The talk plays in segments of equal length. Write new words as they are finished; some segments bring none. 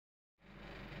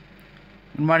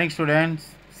Good morning, students.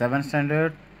 7th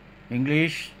standard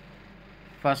English,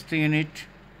 first unit,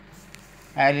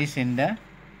 Alice in the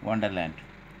Wonderland.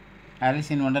 Alice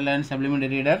in Wonderland supplementary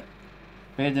reader,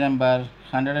 page number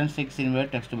 106 in your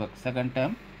textbook. Second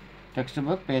term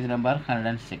textbook, page number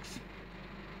 106.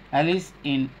 Alice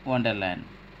in Wonderland.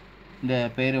 இந்த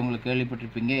பேர் உங்களுக்கு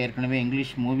கேள்விப்பட்டிருப்பீங்க. ஏற்கனவே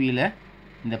English மூவியில்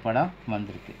இந்த படம்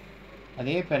வந்திருக்கு.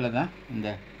 அதே பேரில் தான் இந்த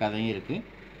கதையும் இருக்குது.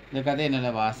 இந்த கதையை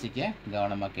நல்லா வாசிக்க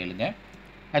கவனமாக கேளுங்க.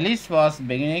 Alice was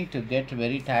beginning to get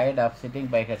very tired of sitting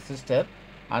by her sister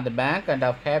on the bank and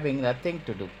of having nothing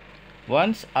to do.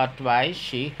 Once or twice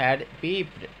she had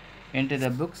peeped into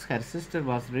the books her sister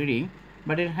was reading,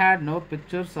 but it had no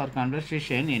pictures or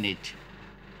conversation in it.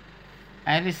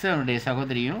 Alice அவருடைய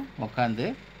சகோதரியும் உட்காந்து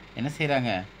என்ன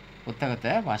செய்கிறாங்க,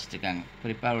 புத்தகத்தை வாசிச்சுருக்காங்க.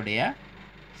 குறிப்பாக அவருடைய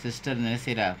sister என்ன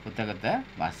செய்கிறா, புத்தகத்தை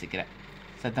வாசிக்கிறார்.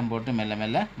 சத்தம் போட்டு மெல்ல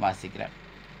மெல்ல வாசிக்கிறார்.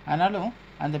 ஆனாலும்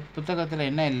அந்த புத்தகத்தில்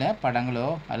என்ன இல்லை, படங்களோ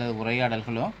அல்லது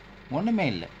உரையாடல்களோ ஒன்றுமே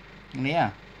இல்லை இல்லையா.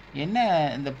 என்ன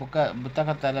இந்த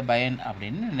புத்தகத்தால் பயன்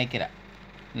அப்படின்னு நினைக்கிறா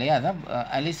இல்லையா. அதான்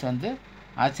அலிஸ்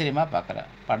ஆச்சரியமாக பார்க்குறா.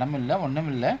 படம் இல்லை, ஒன்றும்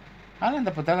இல்லை, ஆனால்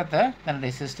இந்த புத்தகத்தை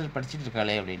தன்னுடைய சிஸ்டர் படிச்சுட்டு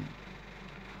இருக்காளே அப்படின்னு.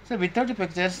 So without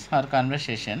pictures R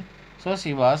conversation, so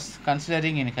she was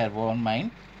considering in her own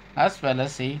mind as well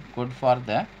as she could, for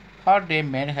the hot day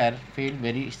made her feel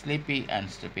very sleepy and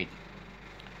stupid.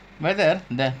 Whether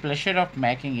the pleasure of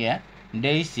making a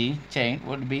daisy chain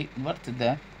would be worth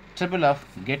the trouble of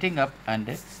getting up and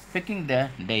picking the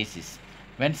daisies,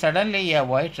 when suddenly a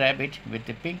white rabbit with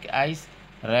pink eyes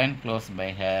ran close by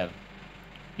her.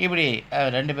 இப்படி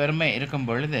ரெண்டு பேருமே இருக்கும்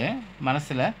பொழுது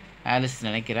மனசில் Alice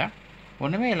நினைக்கிறா,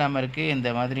 ஒன்றுமே இல்லாமல் இருக்குது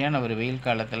இந்த மாதிரியான ஒரு வெயில்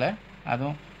காலத்தில்,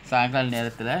 அதுவும் சாயங்கால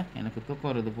நேரத்தில் எனக்கு தூக்கம்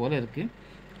வருது போல் இருக்குது.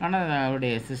 ஆனால்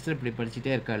அவருடைய சிஸ்டர் இப்படி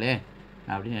படிச்சுட்டே இருக்காளே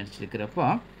அப்படின்னு நினச்சிருக்கிறப்போ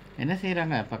என்ன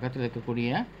செய்கிறாங்க, பக்கத்தில் இருக்கக்கூடிய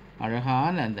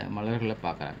அழகான அந்த மலர்களை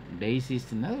பார்க்குறாங்க.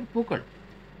 டெய்சிஸ்னா ஒரு பூக்கள்,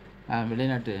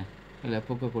 வெளிநாட்டில்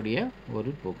பூக்கக்கூடிய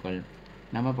ஒரு பூக்கள்.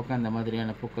 நம்ம பக்கம் அந்த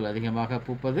மாதிரியான பூக்கள் அதிகமாக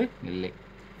பூப்பது இல்லை.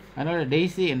 அதனால்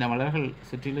டெய்சி என்ற மலர்கள்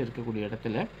சுற்றிலும் இருக்கக்கூடிய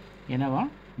இடத்துல என்னவா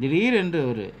திடீரென்று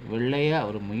ஒரு வெள்ளையாக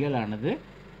ஒரு முயலானது,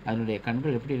 அதனுடைய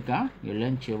கண்கள் எப்படி இருக்கான்,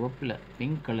 இளஞ்சிவப்பில்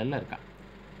பிங்க் கலரில் இருக்கான்.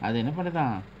 அது என்ன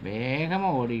பண்ணுதான்,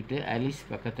 வேகமாக ஓடிட்டு அலிஸ்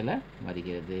பக்கத்தில்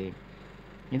வருகிறது.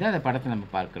 இதான் அந்த படத்தை நம்ம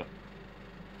பார்க்குறோம்.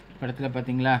 படத்தில்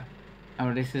பார்த்தீங்களா,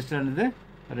 அவருடைய sister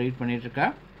read பண்ணிகிட்ருக்கா.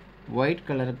 White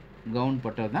colour gown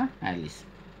போட்டது தான் ஆலிஸ்.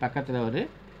 பக்கத்தில் ஒரு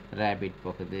ரேபிட்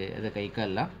போகுது, அது கை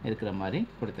கால்லாம் இருக்கிற மாதிரி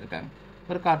கொடுத்துருக்காங்க,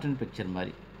 ஒரு கார்ட்டூன் பிக்சர்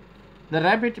மாதிரி. The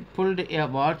rabbit pulled a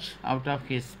watch out of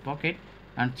his pocket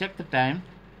and checked the time.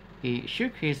 He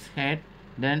shook his head,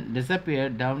 then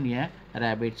disappeared down a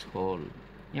rabbit's hole.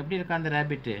 எப்படி இருக்கா அந்த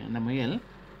ரேபிட்டு, அந்த முயல்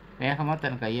வேகமாக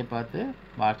தன் கையை பார்த்து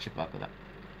வாட்ச் பார்க்குதான்.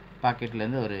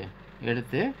 பாக்கெட்லேருந்து ஒரு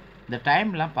எடுத்து இந்த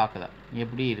டைம்லாம் பார்க்குதான்,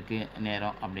 எப்படி இருக்குது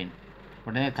நேரம் அப்படின்னு.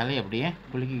 உடனே தலையை அப்படியே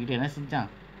குலுக்கிக்கிட்டு என்ன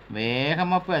செஞ்சான்,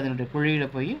 வேகமாக போய் அதனுடைய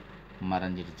குழியில் போய்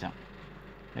மறைஞ்சிடுச்சான்.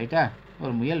 ரைட்டா,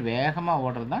 ஒரு முயல் வேகமாக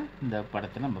ஓடுறது தான் இந்த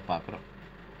படத்தை நம்ம பார்க்குறோம்.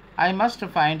 I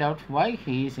must find out why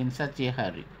he is in such a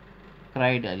Hari,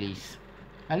 cried Ali's.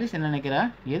 Ali's என்ன நினைக்கிறா,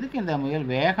 எதுக்கு இந்த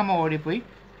முயல் வேகமாக ஓடி போய்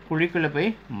குழிக்குள்ளே போய்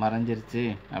மறைஞ்சிருச்சு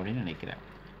அப்படின்னு நினைக்கிறேன்.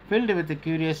 Filled with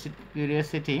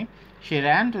curiosity, she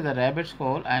ran to the rabbit's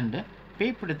hole and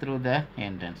peeped through the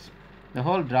entrance. The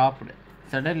hole dropped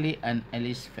suddenly and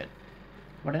Alice fell.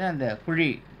 உடனே அந்த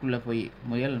குழிக்குள்ளே போய்,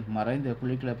 முயல் மறைந்த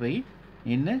குழிக்குள்ளே போய்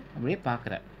நின்று அப்படியே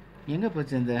பார்க்குறேன், எங்கே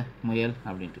போச்சு இந்த முயல்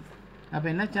அப்படின்ட்டு. அப்போ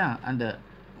என்னாச்சான், அந்த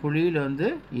குழியில்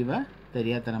இவ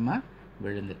தெரியாதனமாக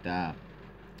விழுந்துட்டா.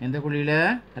 எந்த குழியில்,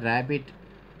 ரேபிட்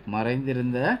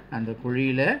மறைந்திருந்த அந்த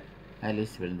குழியில்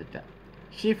அலிஸ் விழுந்துட்டா.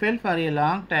 She fell for a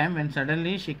long time when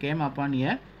suddenly she came upon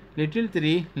a little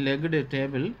three-legged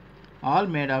table, all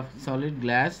made of solid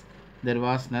glass. There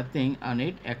was nothing on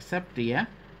it except a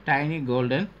tiny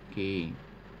golden key.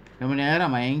 ரொம்ப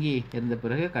நேரம் மயங்கி இருந்த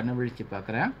பிறகு கண்ணை விழித்து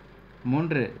பார்க்குறேன்.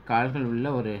 3 கால்கள்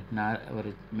உள்ள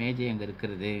ஒரு மேஜை அங்கே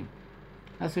இருக்கிறது.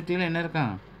 அது சுற்றிலும் என்ன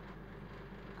இருக்கான்,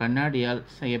 கண்ணாடியால்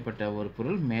செய்யப்பட்ட ஒரு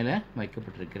பொருள் மேலே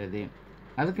வைக்கப்பட்டிருக்கிறது.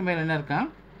 அதுக்கு மேலே என்ன இருக்கான்,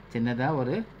 சின்னதாக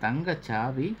ஒரு தங்க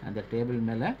சாவி அந்த டேபிள்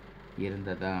மேலே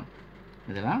இருந்ததா.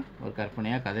 இதெல்லாம் ஒரு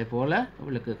கற்பனையாக கதை போல்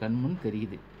அவளுக்கு கண்முன்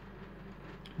தெரியுது.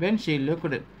 When she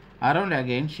looked around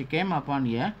again, she came upon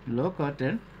a low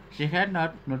curtain she had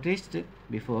not noticed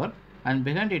before, and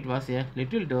behind it was a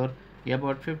little door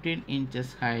about 15 inches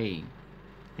high.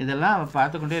 இதெல்லாம் அவள்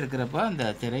பார்த்துக்கொண்டே இருக்கிறப்ப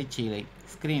அந்த திரைச்சீலை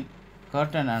ஸ்க்ரீன்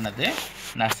கர்டன் ஆனது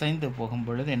நசைந்து போகும்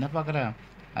பொழுது என்ன பார்க்குறான்,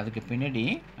 அதுக்கு பின்னாடி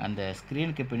அந்த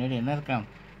ஸ்க்ரீனுக்கு பின்னாடி என்ன இருக்கான்,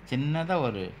 சின்னதாக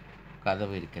ஒரு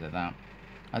கதவு இருக்கிறதா.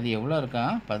 அது எவ்வளோ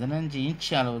இருக்கான், 15 இன்ச்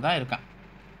அளவு தான் இருக்கான்.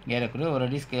 ஏறக்குறைய ஒரு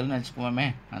அடி ஸ்கேல்னு வச்சுக்குவோமே,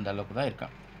 அந்த அளவுக்கு தான்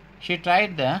இருக்கான். She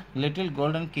tried the little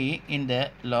golden key in the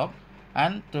lock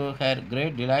and to her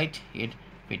great delight it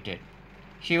fitted.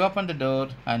 She opened the door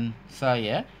and saw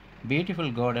a beautiful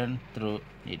garden through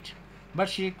it, but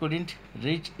she couldn't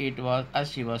reach it as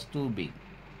she was too big.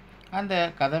 அந்த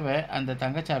கதவை அந்த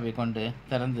தங்கச்சாவி கொண்டு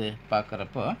திறந்து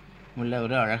பார்க்குறப்போ உள்ள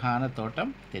ஒரு அழகான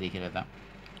தோட்டம் தெரிகிறதாம்.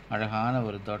 அழகான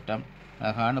ஒரு தோட்டம்,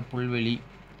 அழகான புல்வெளி,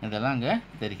 இதெல்லாம் அங்கே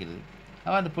தெரிகிறது.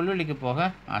 அவள் அந்த புல்வெளிக்கு போக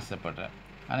ஆசைப்படுறாள்.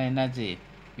 ஆனால் என்னாச்சு,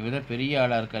 இவ தான் பெரிய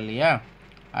ஆளாக இருக்கா இல்லையா,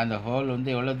 அந்த ஹோல் வந்து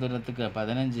எவ்வளோ தூரத்துக்கு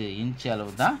 15 இன்ச்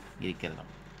அளவு தான்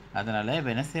இருக்கிறதாம். அதனால் இவ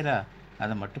என்ன செய்கிறா,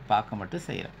 அதை மட்டும் பார்க்க மட்டும்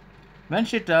செய்கிறான். When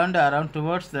she turned around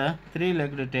towards the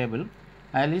three-legged table,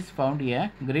 Alice found a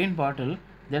green bottle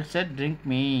that said drink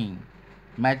me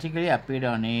magically appeared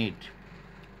on it.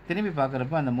 திரும்பி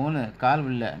பார்க்குறப்போ அந்த 3 கால்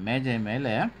உள்ள மேஜை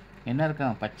மேலே என்ன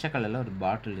இருக்கான், பச்சை கலரில் ஒரு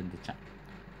பாட்டில் இருந்துச்சான்.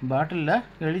 பாட்டிலில்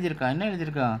எழுதியிருக்கான், என்ன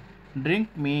எழுதியிருக்கான்,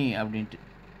 ட்ரிங்க் மீ அப்படின்ட்டு,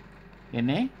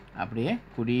 என்னை அப்படியே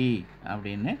குடி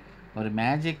அப்படின்னு ஒரு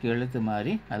மேஜிக் எழுத்து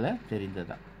மாதிரி அதில்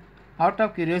தெரிந்ததான். Out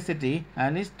of curiosity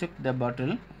Alice took the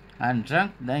bottle and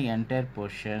drank the entire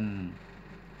portion.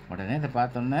 உடனே இதை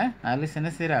பார்த்தோன்னே ஆலிஸ்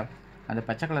என்ன செய்கிறா, அந்த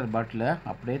பச்சை கலர் பாட்டிலை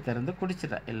அப்படியே திறந்து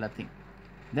குடிச்சிடா எல்லாத்தையும்.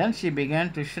 Then she began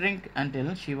to shrink until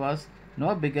she was no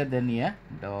bigger than a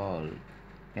doll.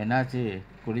 என்னாச்சு,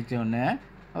 குடித்தோடனே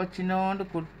அவள் சின்னோண்டு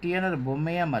குட்டியான ஒரு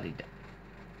பொம்மையாக மாறிட்டான்.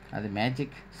 அது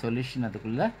மேஜிக் சொல்யூஷன்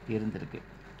அதுக்குள்ளே இருந்திருக்கு.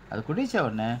 அது குடித்த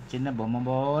உடனே சின்ன பொம்மை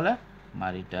போல்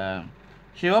மாறிட்டான்.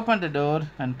 She opened the door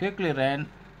and quickly ran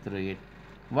through it.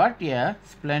 What a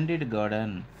splendid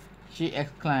garden, she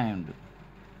exclaimed.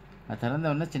 அது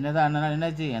திறந்த உடனே சின்னதாக ஆனாலும்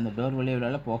என்னாச்சு, அந்த டோர்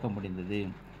வழியால் போக முடிந்தது.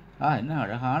 என்ன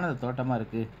அழகான தோட்டமாக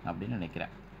இருக்குது அப்படின்னு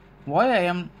நினைக்கிறேன். Why I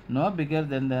am no bigger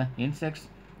than the insects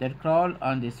that crawl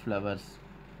on these flowers.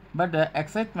 But the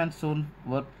excitement soon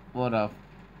wore off.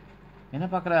 என்ன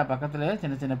பார்க்குறா, பக்கத்தில்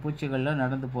சின்ன சின்ன பூச்சிகள்லாம்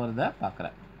நடந்து போகிறத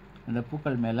பார்க்குறா, அந்த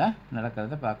பூக்கள் மேலே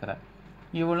நடக்கிறத பார்க்குறா.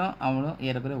 இவளும் அவளும்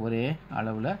ஏறக்குறைய ஒரே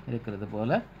அளவில் இருக்கிறது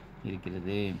போல்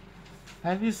இருக்கிறது.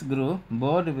 Alice grew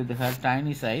bored with her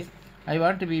tiny size. I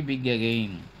want to be big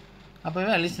again. அப்போவே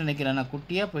அலிஸ் நினைக்கிறேன், நான்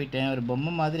குட்டியாக போயிட்டேன், ஒரு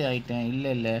பொம்மை மாதிரி ஆகிட்டேன்,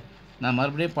 இல்லை நான்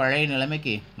மறுபடியும் பழைய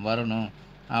நிலைமைக்கு வரணும்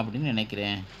அப்படின்னு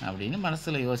நினைக்கிறேன் அப்படின்னு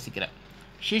மனசில் யோசிக்கிறேன்.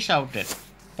 She shouted.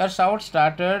 Her shout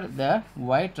started the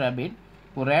white rabbit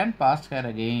who ran past her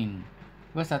again.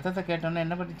 இப்போ சத்தத்தை கேட்டோன்னே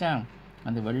என்ன பண்ணிச்சான்,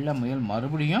 அந்த வெள்ளை முயல்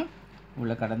மறுபடியும்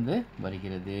உள்ள கடந்து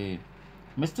வருகிறது.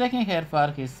 Mistaking her for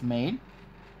his maid,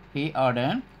 he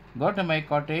ordered, go to my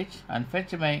cottage and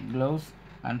fetch my gloves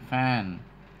and fan.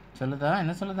 சொல்லுதா,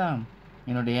 என்ன சொல்லுதா,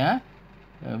 என்னுடைய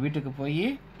வீட்டுக்கு போய்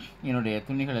என்னுடைய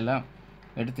துணிகள் எல்லாம்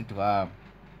எடுத்துகிட்டு வா,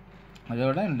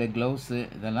 அதோட என்னுடைய க்ளவுஸு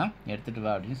இதெல்லாம் எடுத்துகிட்டு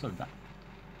வா அப்படின்னு சொல்லிட்டான்.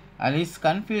 Alice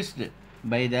confused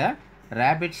by the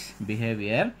rabbit's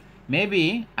behavior. Maybe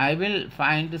I will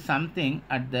find something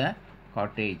at the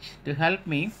cottage to help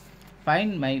me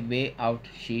find my way out,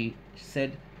 she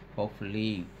said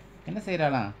hopefully. என்ன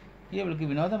செய்கிறாளாம், இது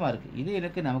இவளுக்கு வினோதமாக இருக்குது, இது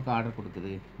எனக்கு நமக்கு ஆர்டர்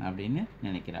கொடுக்குது அப்படின்னு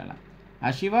நினைக்கிறாளாம்.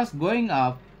 As she was going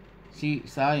off, she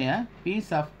saw a piece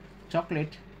of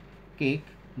chocolate cake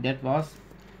that was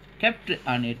kept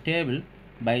on a table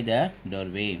by the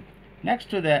doorway. Next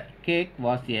to the cake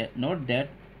was a note that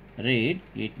read,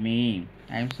 "Eat me,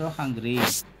 I am so hungry,"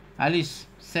 Alice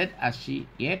said as she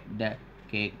ate the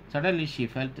cake. Suddenly she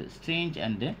felt strange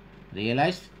and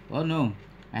realized, "Oh no,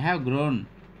 I have grown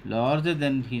larger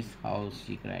than his house,"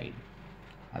 she cried.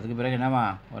 அதுக்கு பிறகு என்னவா,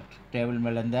 ஒரு table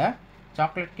மேலே இருந்த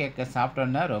chocolate கேக்கை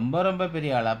சாப்பிட்டோன்னா ரொம்ப ரொம்ப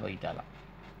பெரிய ஆளாக போயிட்டாலாம்.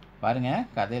 பாருங்கள்,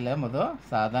 கதையில்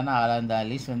சாதாரண ஆளாக இருந்த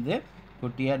அலிஸ் வந்து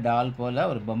குட்டியாக டால் போல்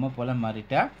ஒரு பொம்மை போல்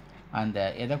மாறிட்டா. அந்த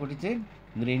எதை குடித்து,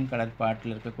 க்ரீன் கலர்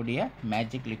பாட்டில் இருக்கக்கூடிய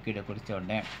மேஜிக் லிக்விடை குடித்த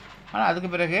உடனே. ஆனால் அதுக்கு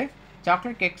பிறகு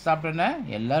சாக்லேட் கேக் சாப்பிட்டோன்னே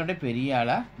எல்லாரோட பெரிய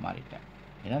ஆளாக மாறிட்டேன்.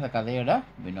 ஏன்னா அந்த கதையோட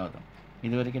வினோதம்.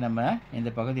 இது வரைக்கும் நம்ம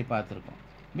இந்த பகுதி பார்த்துருக்கோம்.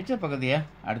 மிச்ச பகுதியை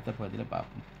அடுத்த பகுதியில்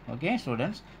பார்ப்போம். Okay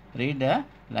students, read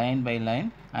line by line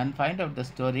and find out the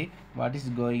story what is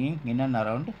going in and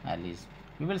around Alice.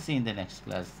 We will see in the next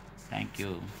class. Thank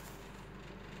you.